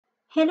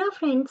Hello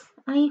friends,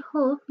 I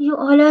hope you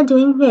all are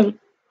doing well.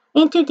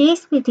 In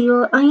today's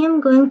video, I am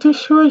going to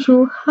show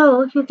you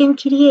how you can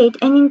create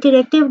an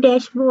interactive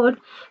dashboard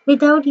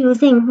without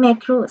using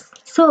macros.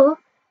 So,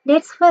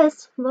 let's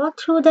first walk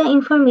through the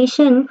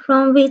information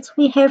from which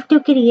we have to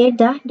create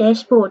the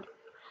dashboard.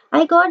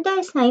 I got the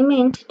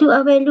assignment to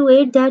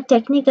evaluate the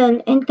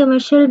technical and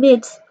commercial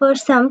bids for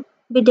some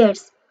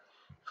bidders.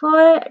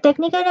 For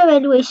technical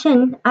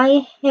evaluation,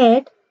 I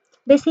had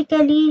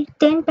basically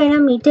 10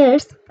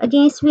 parameters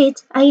against which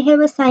I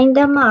have assigned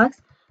the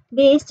marks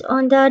based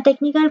on the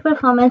technical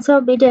performance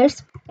of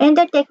bidders, and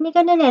the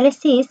technical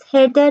analysis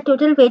had the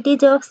total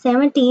weightage of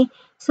 70,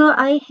 so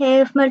I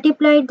have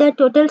multiplied the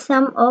total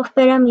sum of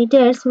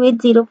parameters with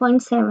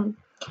 0.7.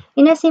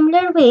 In a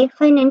similar way,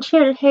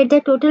 financial had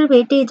the total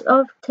weightage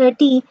of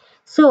 30,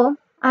 so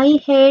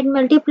I had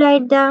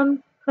multiplied the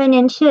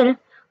financial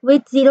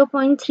with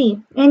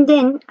 0.3, and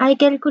then I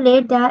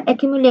calculate the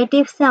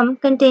accumulative sum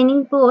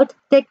containing both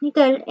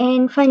technical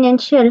and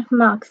financial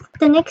marks.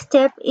 The next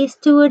step is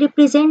to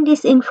represent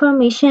this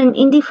information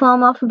in the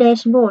form of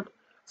dashboard.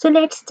 So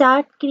let's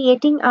start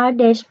creating our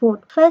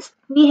dashboard. First,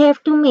 we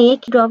have to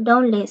make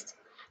drop-down list.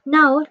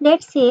 Now,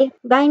 let's say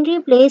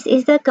Binary Place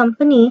is the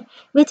company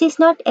which is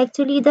not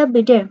actually the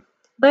bidder,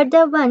 but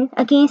the one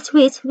against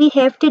which we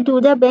have to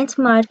do the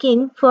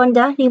benchmarking for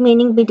the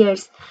remaining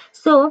bidders.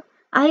 So,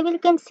 I will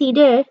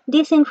consider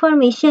this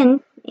information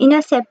in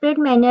a separate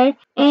manner,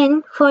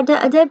 and for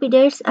the other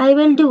bidders I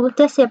will do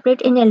the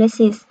separate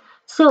analysis.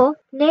 So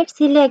let's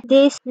select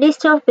this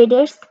list of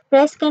bidders,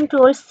 press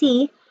Ctrl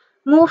C,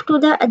 move to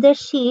the other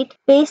sheet,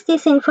 paste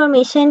this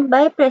information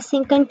by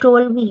pressing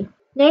Ctrl V.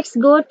 Let's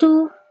go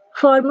to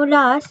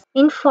formulas.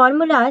 In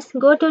formulas,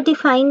 go to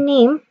define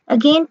name,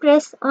 again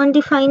press on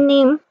define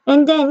name,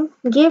 and then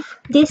give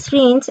this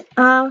range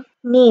a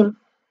name.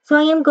 So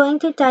I am going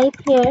to type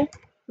here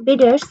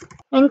bidders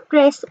and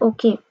press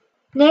OK.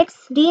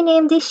 Let's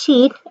rename this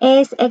sheet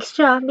as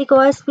extra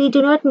because we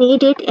do not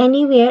need it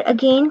anywhere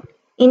again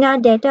in our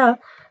data.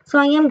 So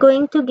I am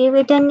going to give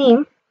it a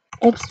name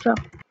extra.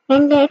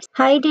 And let's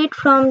hide it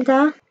from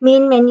the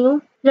main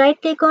menu.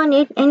 Right click on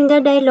it and in the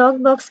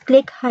dialog box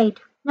click hide.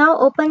 Now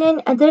open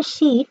another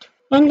sheet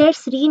and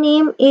let's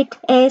rename it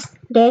as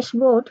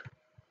dashboard.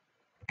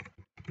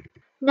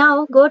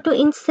 Now go to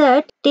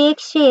insert, take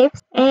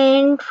shapes,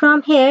 and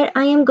from here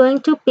I am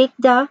going to pick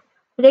the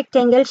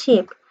rectangle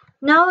shape.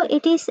 Now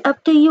it is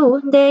up to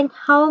you then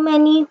how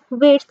many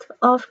width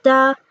of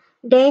the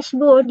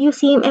dashboard you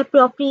seem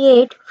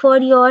appropriate for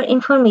your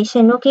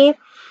information. Okay,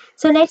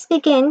 so let's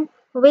begin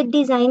with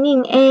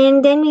designing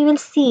and then we will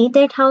see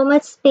that how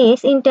much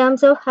space in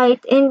terms of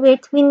height and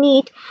width we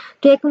need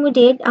to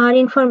accommodate our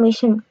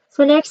information.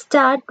 So let's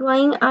start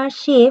drawing our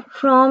shape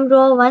from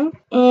row 1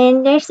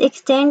 and let's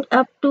extend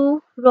up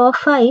to row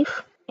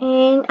 5,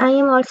 and I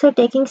am also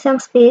taking some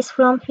space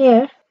from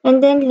here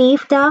and then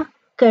leave the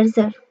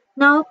cursor.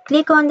 Now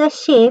click on the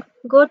shape,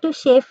 go to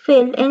shape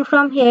fill, and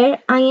from here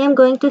I am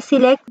going to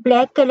select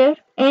black color,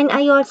 and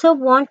I also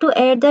want to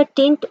add the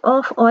tint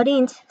of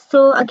orange.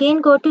 So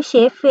again go to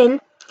shape fill,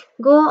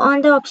 go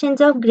on the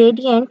options of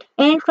gradient,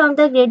 and from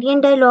the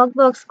gradient dialog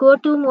box go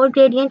to more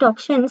gradient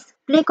options,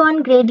 click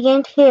on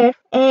gradient here,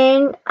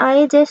 and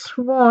I just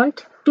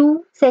want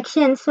two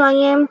sections, so I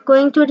am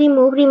going to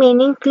remove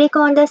remaining. Click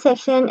on the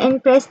section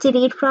and press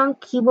delete from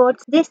keyboard.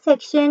 This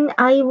section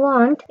I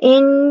want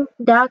in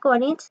dark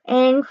orange,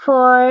 and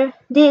for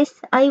this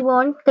I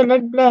want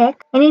colored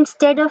black, and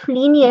instead of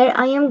linear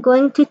I am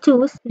going to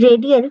choose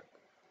radial.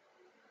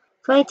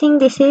 So I think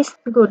this is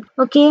good.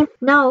 Okay,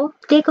 now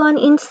click on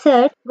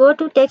insert, go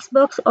to text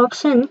box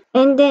option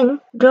and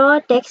then draw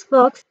a text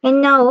box,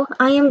 and now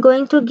I am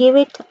going to give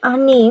it a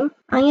name.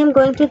 I am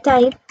going to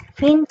type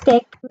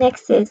FinTech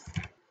Nexus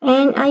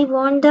and I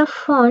want the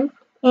font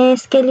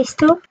as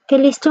Callisto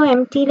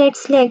empty.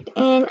 Let's select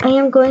and I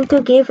am going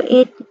to give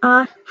it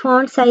a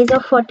font size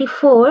of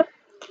 44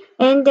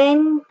 and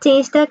then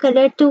change the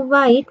color to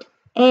white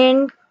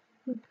and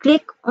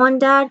click on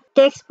the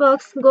text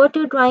box, go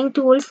to drawing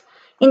tools,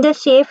 in the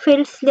shape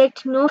fill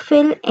select no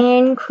fill,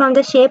 and from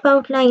the shape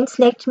outline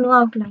select no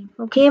outline.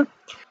 Okay,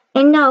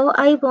 and now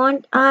I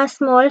want a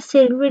small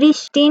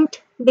silverish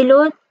tint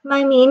below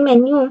my main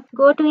menu.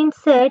 Go to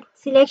insert,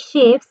 select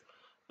shapes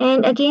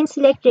and again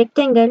select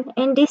rectangle,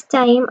 and this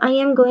time I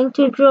am going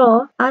to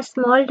draw a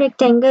small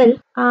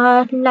rectangle,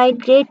 a light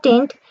gray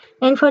tint,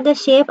 and for the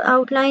shape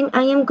outline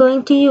I am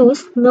going to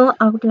use no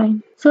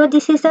outline. So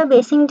this is the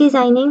basic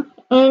designing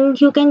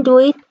and you can do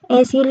it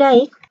as you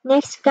like.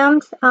 Next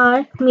comes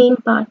our main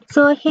part.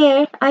 So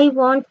here I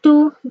want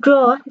to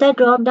draw the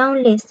drop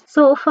down list.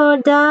 So for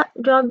the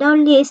drop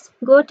down list,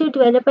 go to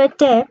developer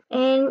tab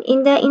and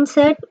in the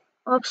insert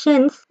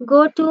options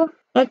go to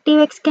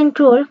ActiveX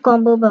Control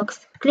combo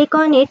box. Click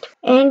on it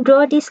and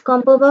draw this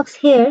combo box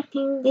here. I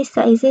think this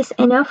size is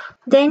enough.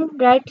 Then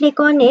right click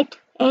on it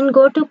and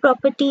go to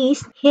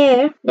properties.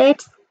 Here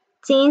let's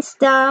change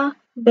the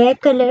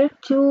back color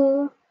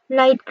to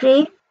light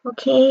gray.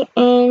 Okay,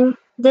 and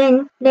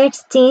then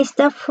let's change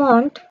the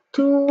font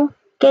to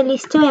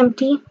Callisto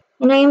empty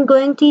and I am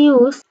going to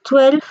use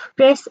 12.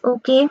 Press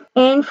OK.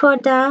 And for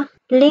the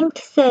linked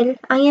cell,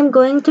 I am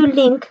going to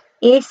link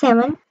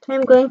A7. So I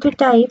am going to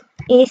type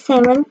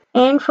A7,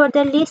 and for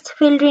the list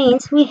fill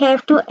range, we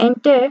have to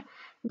enter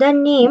the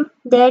name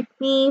that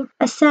we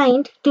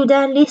assigned to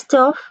the list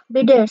of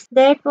bidders.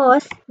 That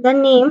was the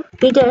name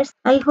bidders.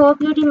 I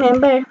hope you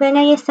remember when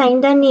I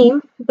assigned the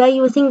name by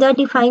using the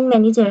define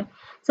manager.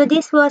 So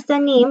this was the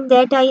name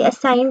that I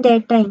assigned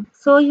that time.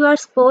 So you are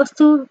supposed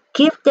to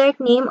give that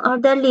name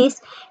of the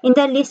list in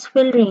the list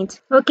fill range.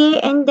 Okay,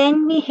 and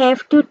then we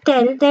have to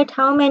tell that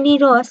how many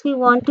rows we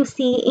want to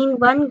see in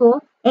one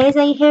go. As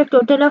I have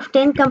total of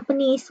 10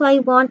 companies, so I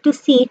want to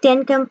see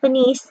 10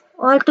 companies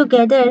all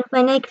together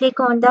when I click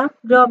on the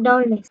drop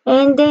down list.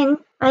 And then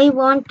I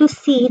want to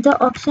see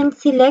the option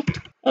select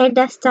at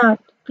the start.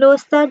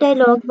 Close the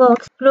dialog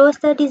box, close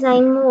the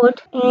design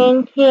mode,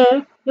 and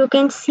here you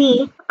can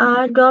see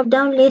our drop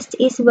down list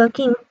is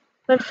working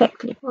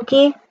perfectly.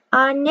 Okay,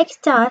 our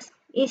next task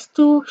is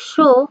to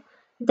show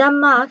the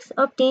marks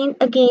obtained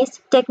against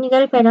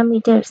technical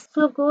parameters.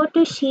 So go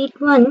to sheet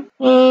 1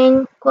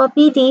 and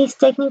copy these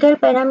technical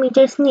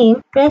parameters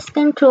name, press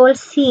Ctrl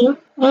C,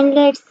 and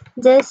let's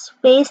just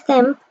paste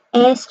them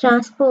as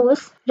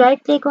transpose.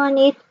 Right click on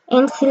it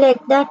and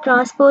select the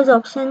transpose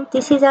option.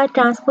 This is our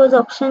transpose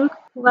option.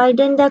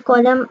 Widen the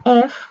column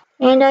F,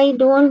 and I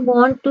don't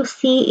want to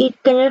see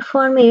it color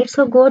format,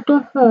 so go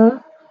to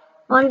home.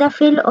 On the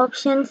fill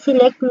option,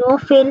 select no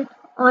fill.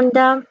 On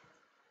the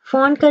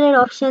font color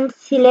option,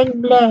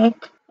 select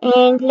black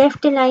and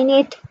left align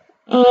it,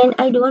 and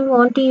I don't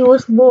want to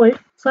use bold,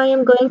 so I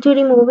am going to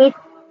remove it.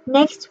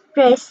 Next,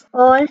 press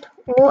Alt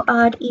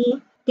ORE.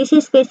 This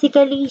is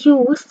basically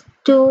used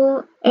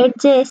to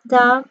adjust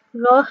the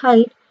row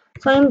height,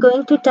 so I am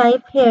going to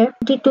type here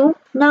 22.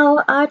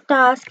 Now our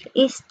task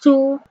is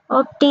to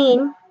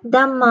obtain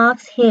the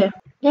marks here.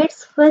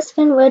 Let's first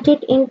convert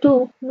it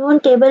into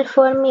non-table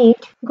format.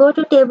 Go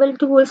to table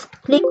tools,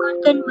 click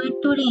on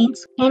convert to range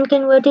and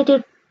convert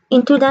it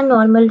into the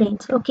normal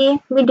range. Okay,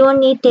 we don't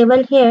need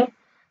table here.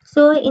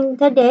 So in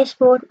the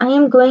dashboard, I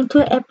am going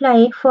to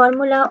apply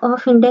formula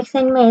of index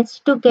and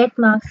match to get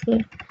marks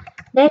here.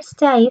 Let's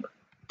type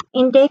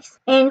index,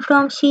 and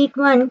from sheet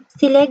 1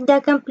 select the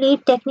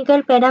complete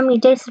technical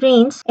parameters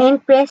range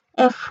and press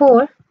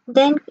F4,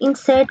 then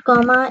insert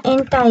comma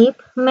and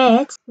type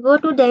match. Go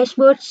to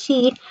dashboard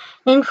sheet,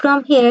 and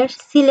from here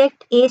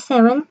select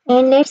A7,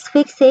 and let's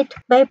fix it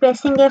by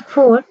pressing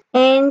F4,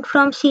 and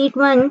from sheet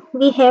 1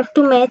 we have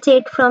to match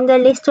it from the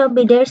list of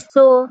bidders,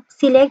 so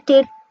select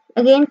it,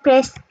 again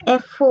press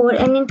F4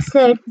 and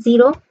insert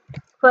 0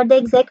 for the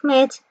exact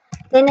match.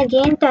 Then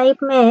again type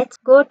match,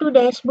 go to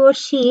dashboard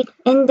sheet,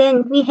 and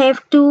then we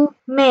have to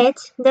match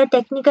the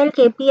technical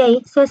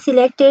KPI. So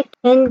select it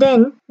and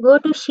then go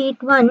to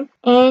sheet 1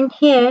 and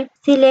here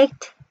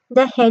select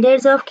the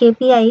headers of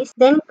KPIs.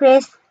 Then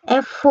press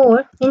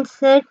F4,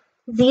 insert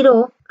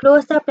 0,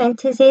 close the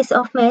parentheses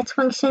of match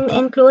function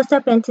and close the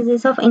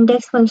parentheses of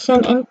index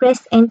function and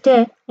press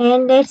enter,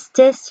 and let's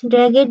just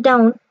drag it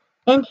down.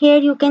 And here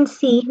you can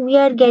see we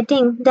are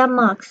getting the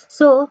marks.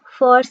 So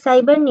for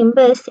Cyber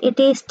Nimbus it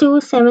is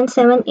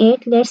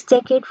 2778. Let's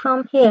check it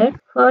from here.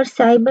 For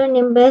Cyber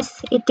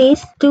Nimbus it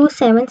is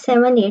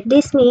 2778.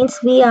 This means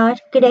we are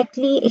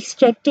correctly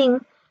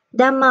extracting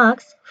the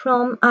marks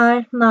from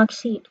our mark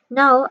sheet.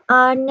 Now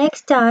our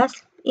next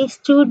task is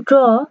to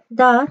draw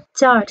the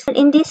charts.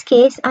 In this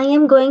case, I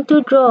am going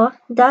to draw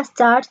the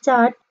star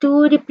chart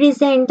to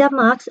represent the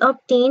marks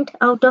obtained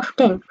out of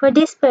 10. For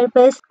this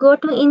purpose, go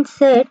to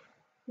Insert.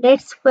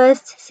 Let's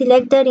first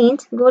select the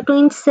range, go to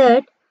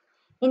insert.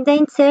 In the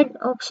insert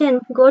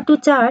option, go to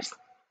charts,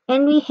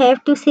 and we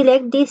have to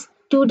select this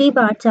 2D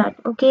bar chart.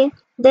 Okay.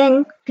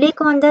 Then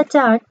click on the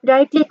chart,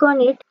 right click on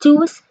it,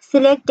 choose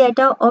select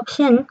data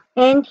option,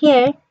 and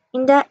here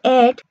in the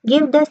add,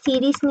 give the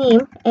series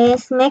name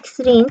as max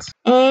range,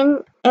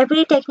 and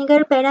every technical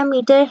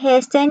parameter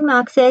has 10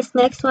 marks as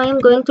max, so I am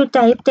going to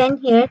type 10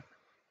 here.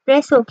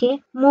 Press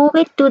OK. Move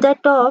it to the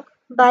top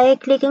by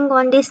clicking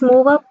on this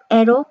move up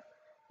arrow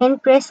and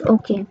press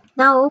OK.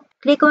 Now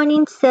click on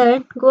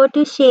insert, go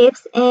to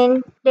shapes,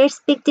 and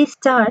let's pick this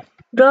star.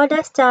 Draw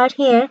the star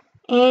here,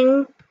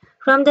 and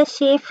from the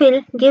shape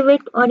fill give it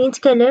orange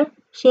color.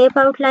 Shape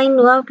outline,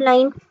 no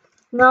outline.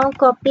 Now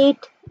copy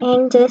it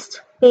and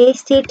just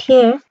paste it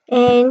here,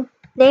 and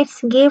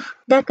let's give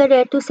the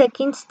color to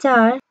second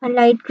star a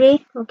light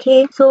gray.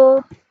 Okay,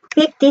 so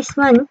pick this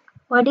one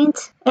orange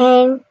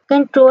and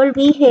Control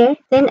V here.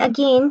 Then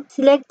again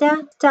select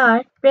the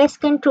star, press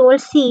Control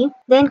C,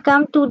 then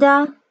come to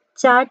the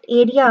chart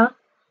area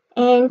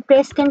and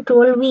press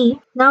Ctrl V.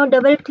 Now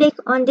double click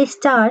on this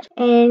star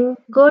and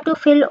go to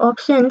fill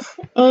options,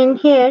 and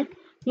here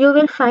you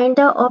will find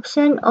the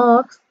option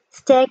of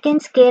stack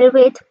and scale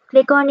width.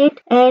 Click on it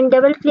and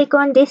double click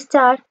on this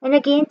star, and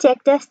again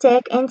check the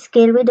stack and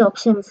scale width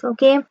options.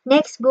 Okay,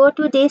 next go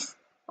to this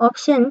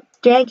option,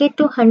 drag it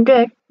to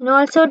 100 and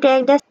also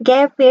drag the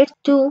gap width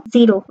to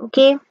 0.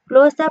 Okay,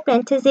 close the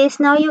parenthesis.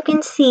 Now you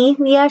can see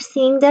we are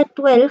seeing the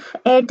 12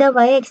 at the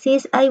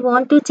y-axis. I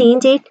want to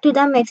change it to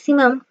the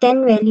maximum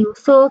 10 value.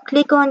 So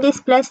click on this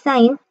plus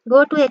sign,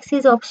 go to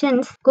axis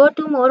options, go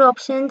to more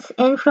options,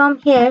 and from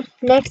here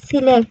let's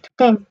select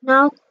 10.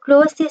 Now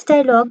close this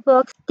dialog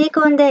box, click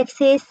on the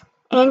axis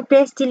and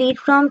press delete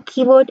from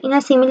keyboard. In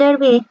a similar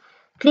way,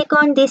 click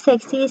on this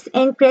axis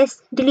and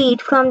press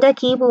delete from the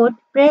keyboard.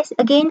 Press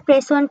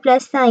on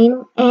plus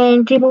sign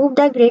and remove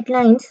the grid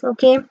lines.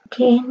 Okay,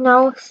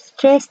 now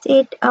stretch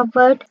it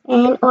upward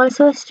and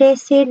also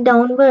stretch it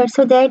downward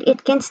so that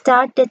it can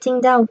start touching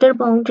the outer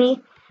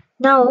boundary.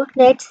 Now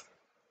let's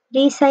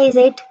resize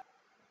it.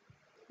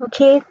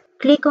 Okay,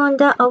 click on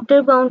the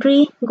outer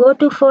boundary, go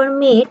to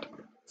format,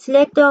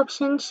 select the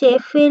option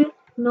shape fill,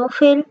 no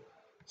fill,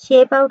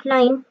 shape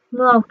outline,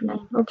 no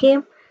outline. Okay,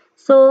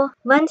 so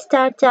one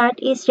star chart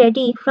is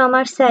ready from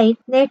our side.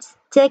 Let's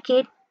check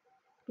it.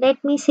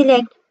 Let me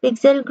select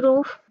pixel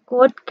groove,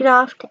 code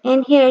craft,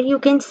 and here you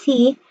can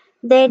see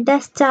that the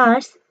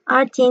stars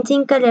are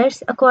changing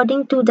colors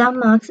according to the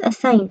marks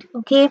assigned.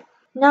 Okay,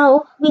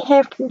 now we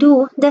have to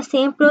do the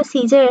same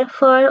procedure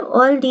for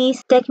all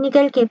these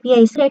technical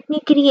KPIs. Let me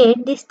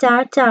create the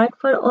star chart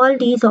for all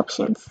these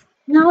options.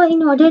 Now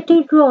in order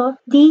to draw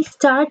these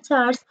star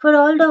charts for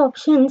all the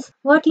options,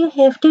 what you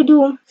have to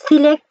do,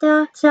 select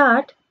the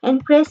chart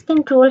and press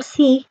Ctrl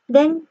C,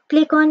 then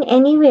click on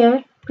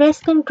anywhere,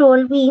 press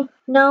Ctrl V.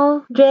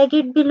 Now drag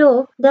it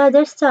below the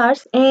other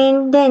stars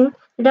and then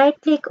right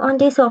click on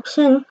this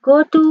option,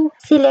 go to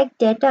select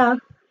data.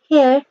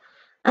 Here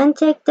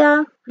uncheck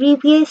the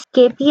previous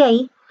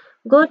KPI,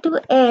 go to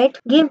add,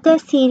 give the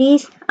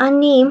series a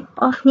name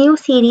of new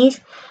series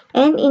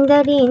and in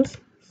the range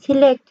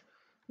select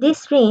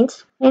this range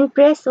and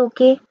press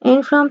OK,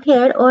 and from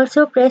here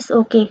also press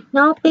OK.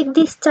 Now pick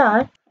this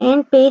star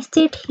and paste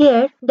it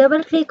here,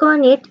 double click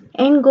on it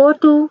and go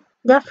to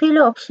the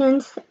fill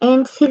options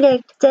and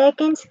select stack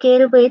and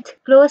scale width.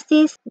 Close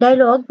this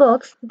dialog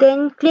box,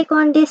 then click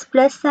on this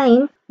plus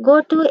sign,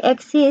 go to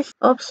axis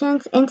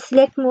options and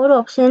select more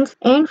options,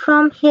 and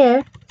from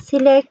here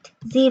select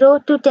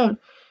 0 to 10.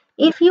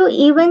 If you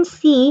even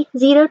see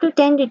 0 to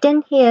 10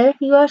 written here,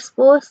 you are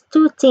supposed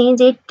to change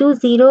it to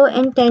 0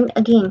 and 10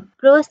 again.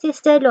 Close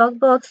this dialog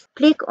box,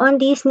 click on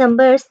these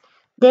numbers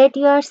that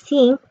you are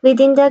seeing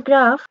within the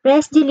graph,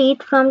 press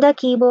delete from the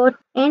keyboard,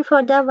 and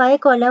for the Y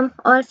column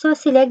also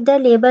select the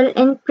label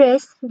and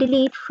press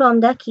delete from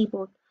the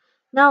keyboard.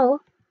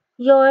 Now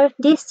your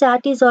this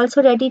chart is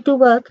also ready to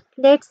work.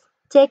 Let's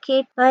check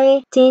it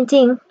by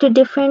changing to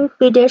different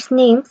bidders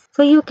names.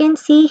 So you can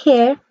see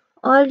here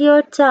all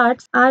your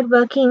charts are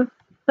working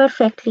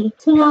perfectly.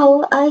 So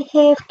now I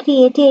have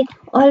created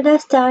all the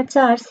star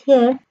charts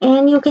here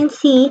and you can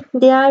see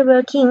they are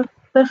working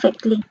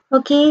perfectly.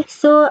 Okay,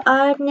 so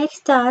our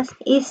next task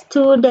is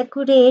to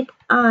decorate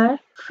our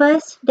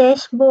first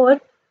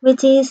dashboard,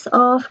 which is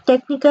of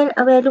technical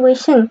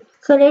evaluation.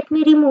 So let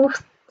me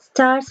remove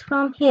stars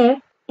from here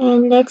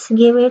and let's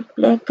give it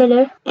black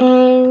color,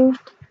 and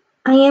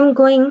I am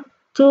going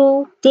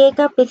to take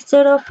a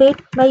picture of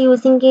it by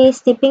using a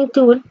snipping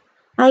tool.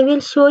 I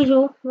will show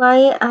you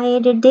why I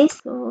did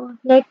this. So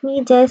let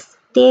me just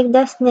take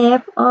the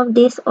snap of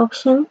this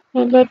option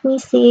and let me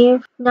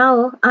save.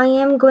 Now I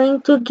am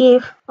going to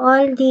give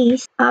all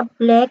these a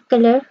black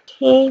color.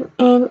 Okay,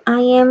 and I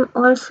am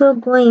also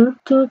going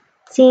to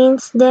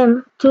change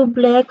them to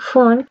black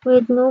font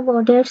with no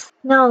borders.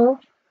 Now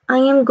I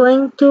am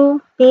going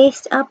to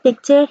paste a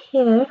picture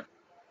here.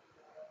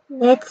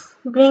 Let's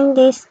bring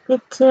this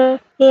picture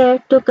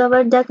here to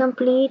cover the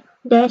complete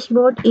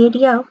dashboard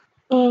area,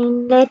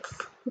 and let's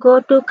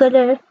go to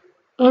color,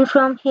 and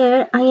from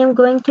here I am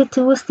going to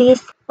choose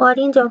this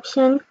orange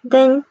option,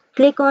 then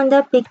click on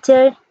the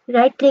picture,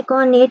 right click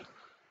on it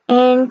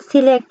and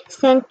select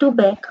send to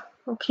back.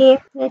 Okay,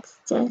 let's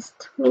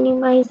just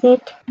minimize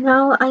it.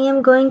 Now I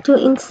am going to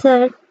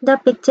insert the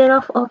picture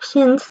of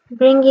options,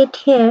 bring it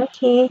here.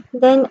 Okay,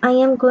 then I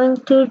am going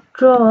to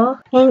draw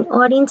an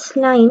orange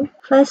line.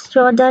 First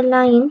draw the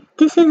line.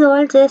 This is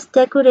all just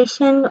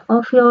decoration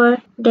of your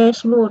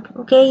dashboard.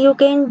 Okay, you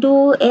can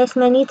do as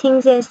many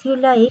things as you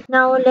like.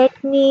 Now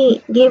let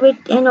me give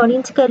it an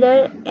orange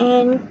color,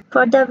 and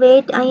for the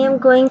weight I am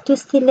going to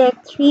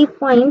select 3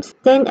 points,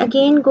 then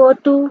again go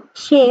to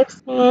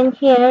shapes, and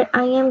here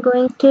I am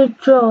going to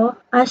draw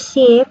a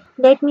shape.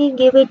 Let me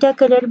give it a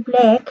color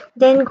black,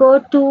 then go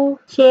to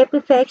shape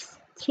effects,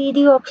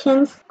 3D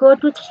options, go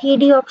to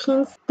 3D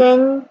options,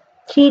 then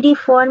 3D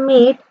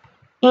format,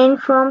 and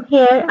from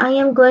here I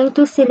am going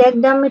to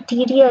select the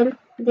material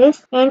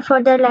this, and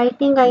for the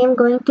lighting I am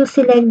going to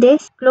select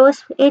this.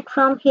 Close it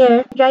from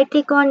here, right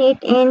click on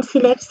it and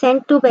select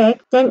send to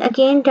back, then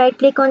again right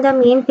click on the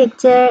main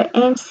picture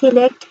and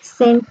select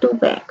send to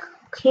back.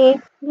 Okay,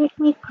 let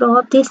me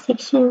crop this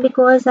section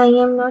because I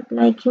am not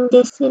liking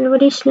this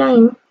silverish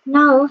line.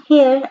 Now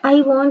here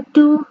I want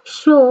to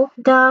show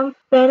the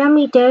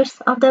parameters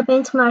of the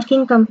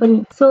benchmarking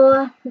company.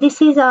 So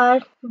this is our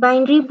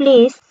binary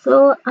place.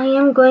 So I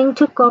am going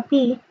to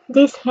copy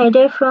this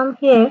header from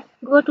here,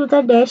 go to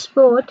the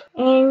dashboard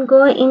and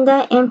go in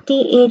the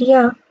empty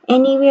area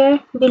anywhere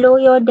below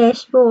your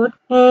dashboard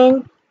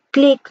and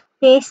click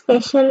paste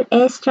special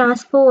as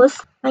transpose.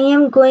 I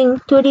am going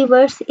to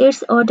reverse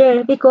its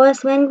order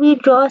because when we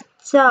draw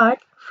chart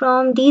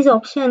from these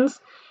options,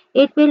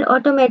 it will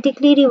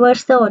automatically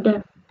reverse the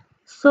order.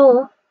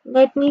 So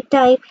let me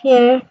type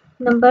here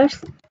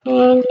numbers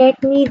and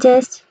let me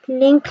just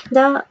link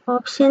the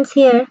options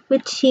here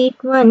with sheet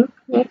 1.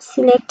 Let's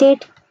select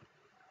it,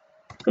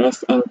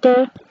 press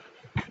enter.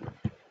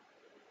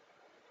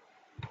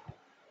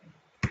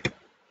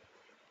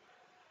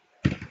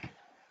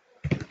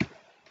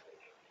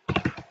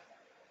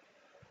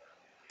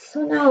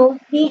 So now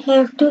we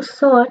have to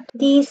sort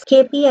these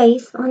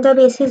KPIs on the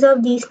basis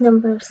of these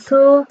numbers.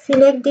 So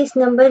select this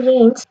number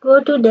range,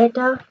 go to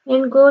data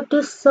and go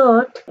to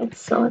sort.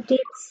 Let's sort it.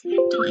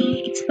 To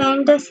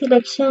expand the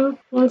selection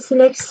and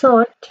select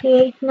sort.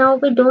 Okay, now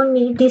we don't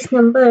need these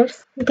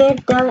numbers.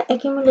 Get the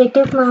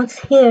accumulative marks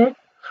here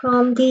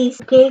from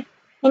these. Okay,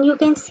 and you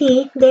can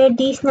see that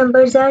these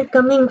numbers are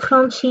coming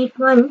from sheet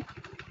 1.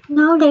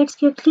 Now let's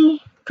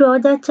quickly draw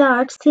the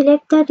chart.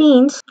 Select the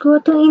range, go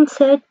to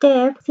Insert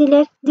tab,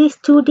 select this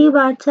 2D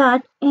bar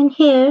chart, and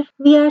here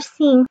we are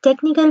seeing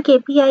technical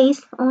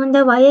KPIs on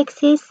the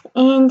y-axis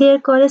and their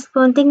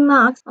corresponding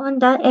marks on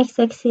the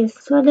x-axis.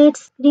 So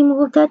let's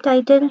remove the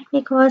title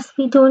because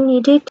we don't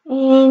need it,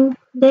 and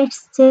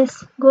let's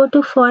just go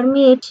to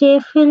Format,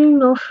 Shape Fill,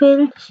 No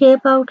Fill,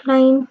 Shape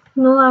Outline,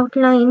 No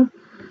Outline.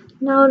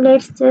 Now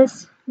let's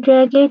just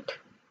drag it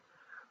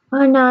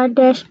on our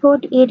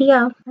dashboard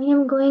area. I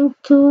am going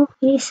to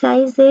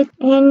resize it,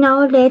 and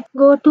now let's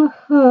go to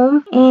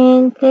home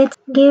and let's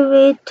give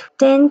it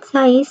 10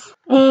 size,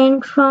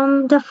 and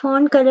from the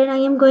font color I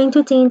am going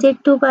to change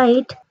it to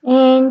white,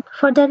 and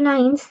for the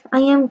lines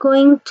I am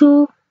going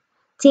to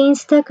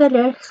change the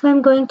color, so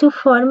I'm going to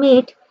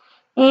Format,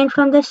 and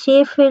from the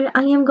shape fill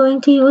I am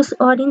going to use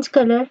orange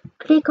color.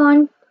 Click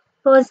on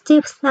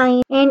positive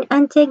sign and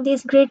uncheck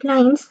these grid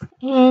lines,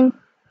 and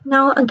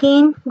now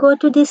again go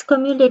to this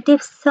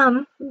cumulative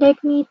sum.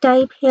 Let me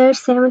type here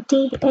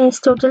 70 as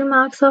total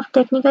marks of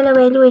technical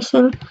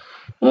evaluation,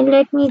 and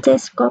let me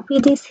just copy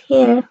this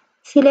here.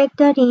 Select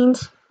the range,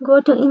 go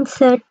to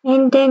insert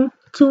and then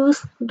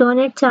choose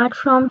donut chart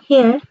from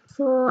here.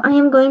 So I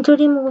am going to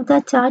remove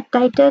the chart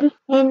title,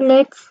 and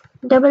let's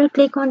double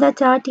click on the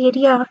chart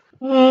area,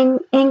 and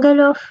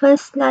angle of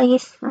first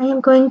slice I am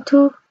going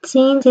to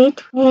change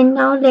it, and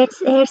now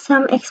let's add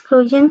some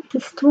explosion.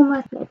 It's too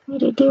much. Let me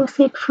reduce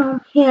it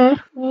from here,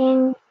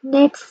 and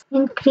let's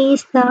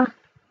increase the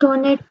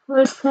donut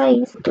hole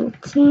size to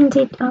change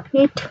it a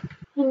bit,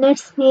 and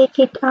let's make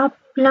it a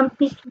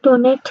lumpy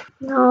donut.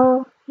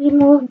 Now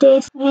remove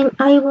this, and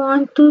I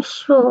want to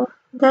show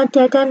the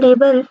data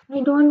label.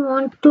 I don't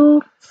want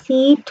to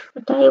see it,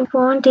 but I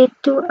want it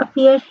to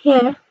appear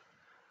here.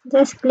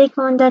 Just click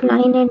on the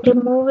line and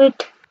remove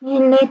it,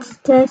 and let's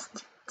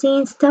just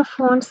change the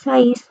font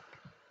size.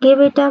 Give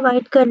it a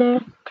white color.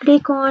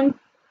 Click on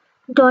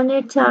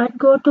donut chart,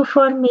 go to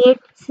format,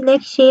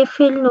 select shape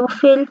fill, no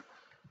fill,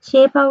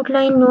 shape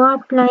outline, no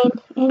outline,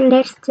 and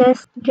let's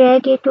just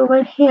drag it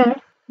over here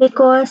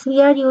because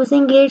we are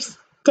using its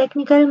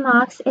technical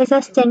marks as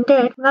a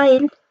standard,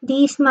 while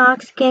these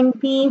marks can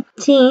be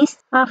changed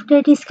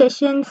after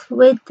discussions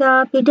with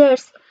the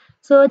bidders.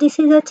 So this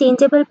is a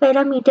changeable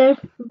parameter,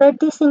 but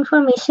this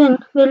information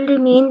will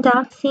remain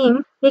the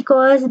same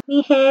because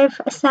we have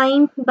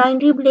assigned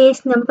binary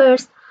place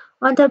numbers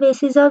on the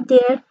basis of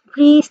their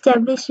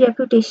pre-established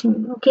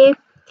reputation. Okay,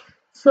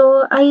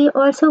 so I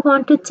also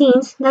want to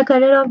change the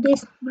color of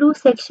this blue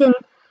section.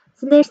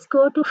 So let's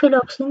go to fill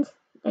options.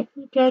 Let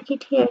me drag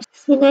it here.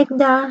 Select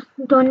the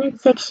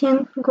donut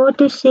section, go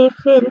to shape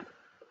fill,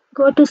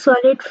 go to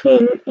solid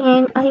fill,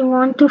 and I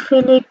want to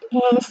fill it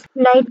as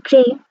light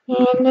gray.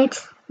 And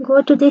let's go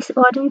to this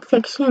orange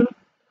section,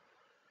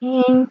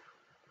 and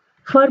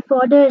for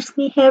borders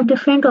we have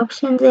different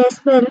options as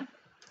well.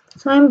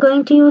 So I'm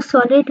going to use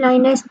solid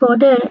line as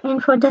border,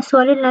 and for the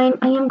solid line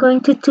I am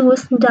going to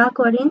choose dark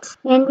orange,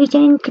 and we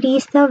can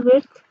increase the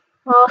width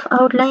of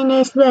outline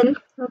as well.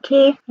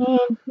 Okay,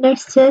 and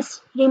let's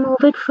just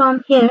remove it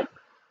from here.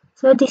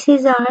 So this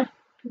is our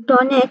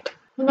donut,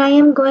 and I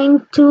am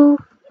going to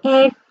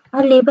add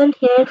a label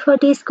here. For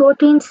this, go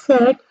to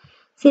insert,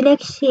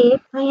 select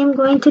shape. I am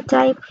going to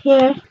type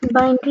here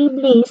binary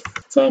blaze.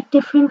 Check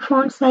different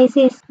font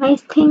sizes. I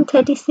think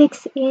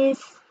 36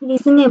 is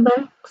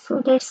reasonable.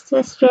 So let's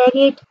just drag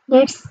it.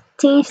 Let's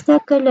change the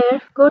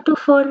color. Go to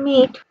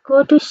format.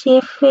 Go to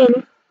shape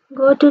fill.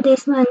 Go to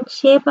this one,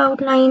 shape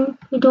outline.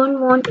 We don't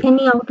want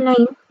any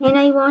outline, and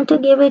I want to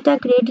give it a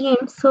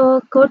gradient.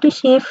 So go to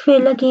shape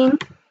fill again.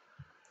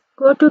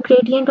 Go to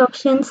gradient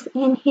options,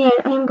 and here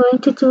I am going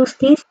to choose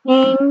this,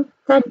 and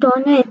the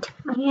donut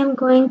I am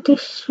going to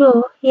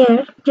show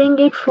here. Bring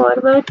it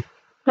forward,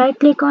 right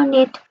click on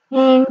it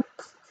and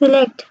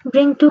select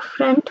bring to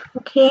front.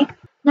 Okay,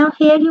 now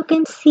here you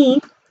can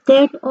see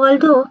that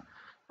although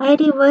I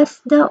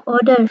reverse the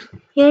order,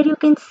 here you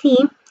can see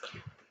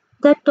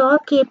the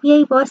top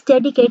KPI was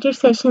dedicated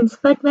sessions,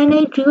 but when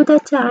I drew the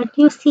chart,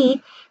 you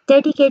see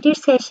dedicated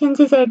sessions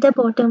is at the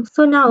bottom.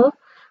 So now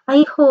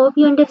I hope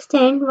you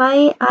understand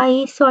why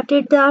I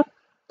sorted the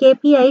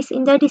KPIs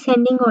in the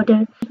descending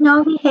order.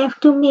 Now we have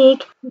to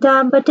make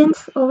the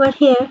buttons over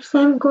here.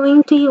 So I'm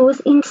going to use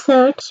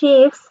insert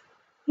shapes.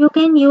 You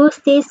can use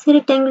this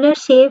rectangular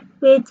shape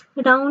with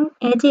round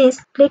edges.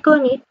 Click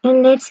on it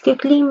and let's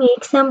quickly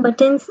make some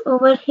buttons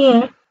over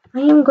here. I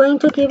am going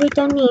to give it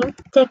a name,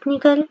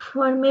 technical,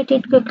 format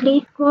it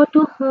quickly, go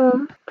to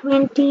home,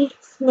 20,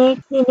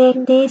 select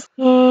this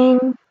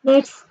and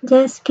let's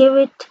just give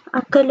it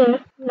a color,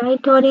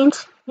 light orange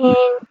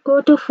and go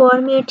to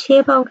format,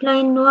 shape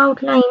outline, no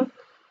outline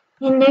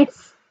and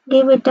let's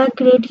give it a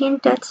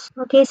gradient touch.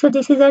 Okay, so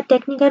this is our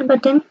technical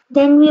button.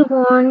 Then we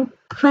want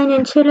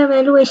financial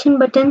evaluation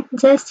button.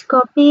 Just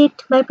copy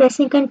it by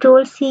pressing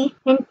Ctrl C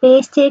and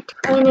paste it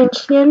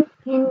financial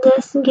and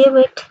just give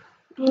it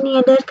any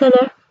other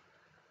color.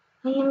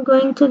 I am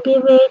going to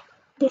give it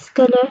this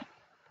color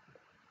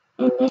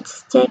and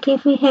let's check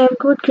if we have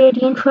good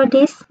gradient for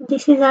this.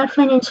 This is our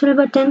financial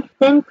button.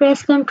 Then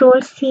press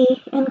Ctrl C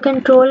and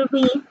Ctrl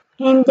V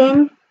and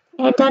then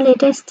at the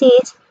later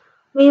stage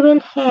we will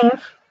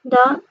have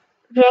the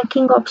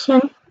ranking option.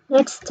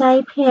 Let's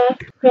type here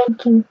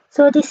ranking.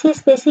 So this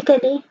is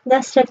basically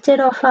the structure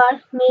of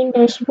our main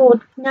dashboard.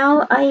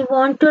 Now I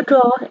want to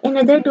draw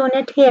another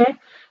donut here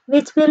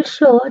which will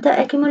show the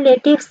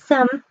accumulative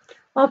sum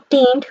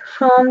obtained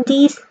from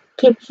these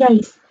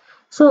KPIs.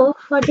 So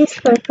for this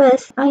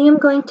purpose, I am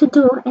going to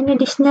do an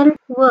additional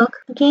work.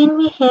 Again,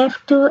 we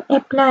have to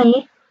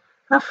apply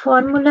a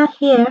formula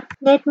here.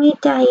 Let me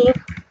type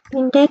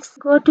index,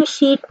 go to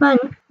sheet 1.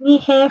 We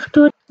have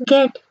to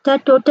get the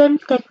total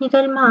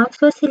technical marks.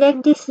 So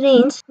select this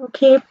range.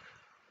 Okay,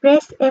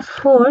 press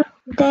F4,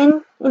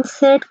 then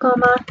insert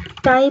comma,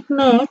 type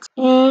match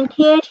and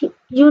here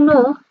you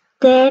know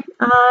that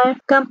our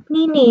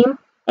company name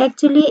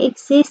actually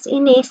exists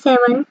in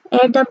A7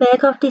 at the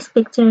back of this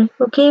picture.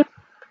 Okay,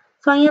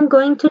 so I am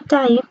going to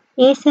type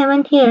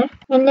A7 here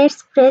and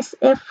let's press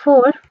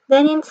F4,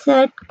 then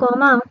insert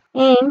comma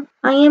and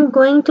I am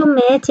going to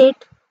match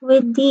it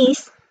with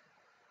these.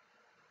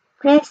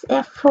 Press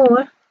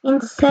F4,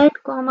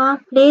 insert comma,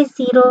 place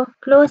 0,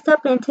 close the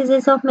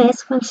parenthesis of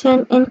match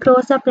function and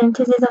close the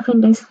parenthesis of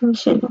index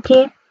function.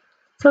 Okay,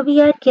 so we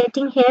are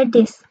getting here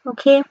this.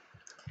 Okay,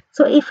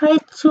 so if I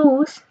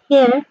choose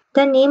here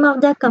the name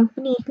of the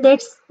company,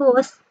 let's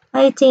suppose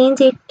I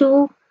change it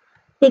to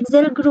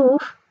Pixel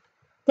Groove,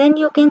 then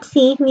you can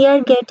see we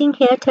are getting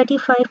here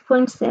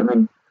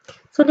 35.7.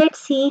 So let's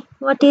see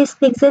what is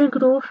Pixel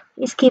Groove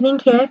is giving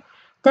here.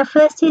 The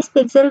first is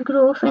Pixel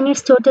Groove and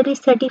its total is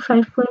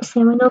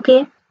 35.7.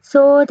 Okay,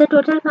 so the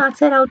total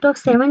marks are out of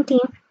 17.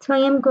 So I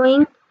am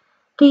going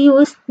to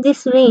use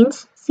this range.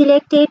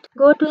 Select it,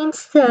 go to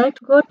insert,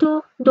 go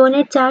to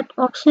donut chart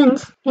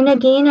options and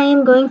again I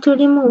am going to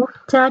remove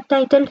chart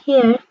title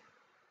here.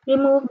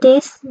 Remove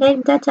this,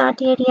 select the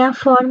chart area,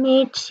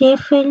 format, shape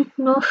fill,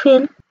 no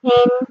fill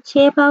and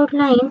shape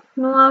outline,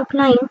 no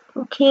outline.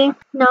 Okay,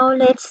 now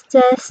let's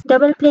just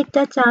double click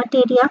the chart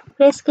area,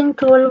 press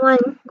Ctrl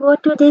 1, go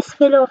to this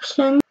fill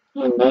option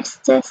and let's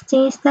just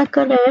change the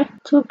color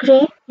to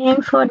gray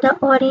and for the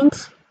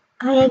orange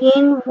I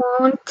again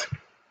want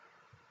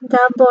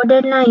the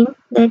border line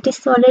that is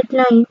solid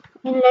line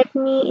and let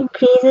me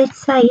increase its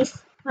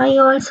size. I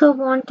also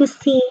want to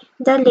see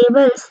the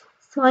labels.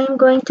 So I am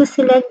going to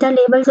select the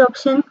labels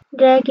option,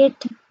 drag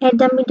it at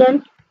the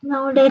middle.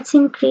 Now let's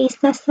increase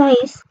the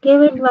size,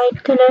 give it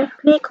white color,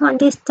 click on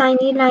this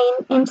tiny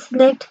line and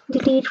select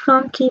delete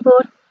from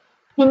keyboard.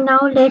 And now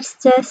let's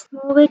just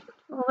move it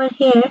over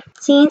here,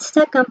 change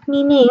the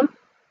company name.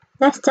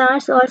 The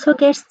stars also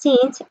gets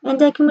changed and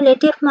the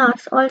cumulative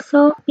marks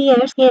also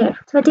appears here.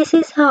 So this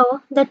is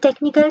how the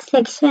technical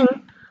section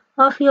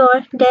of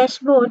your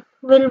dashboard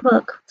will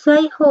work. So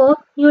I hope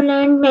you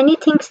learned many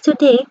things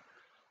today.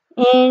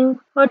 And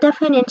for the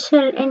financial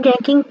and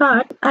ranking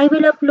part, I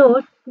will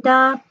upload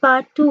the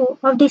part 2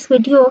 of this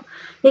video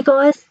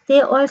because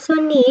they also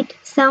need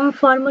some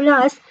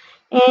formulas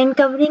and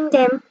covering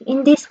them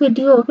in this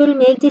video will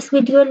make this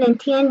video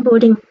lengthy and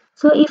boring.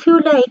 So if you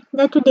like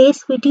the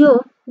today's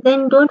video,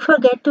 then don't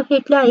forget to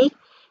hit like.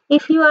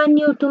 If you are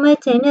new to my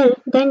channel,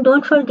 then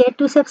don't forget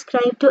to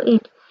subscribe to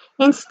it.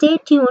 And stay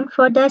tuned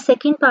for the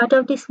second part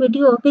of this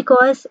video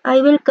because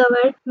I will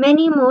cover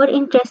many more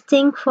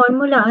interesting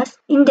formulas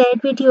in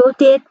that video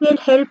that will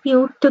help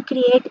you to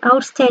create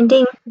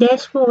outstanding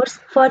dashboards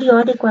for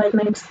your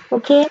requirements.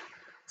 Okay,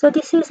 so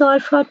this is all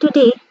for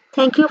today.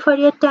 Thank you for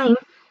your time.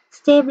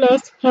 Stay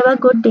blessed. Have a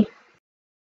good day.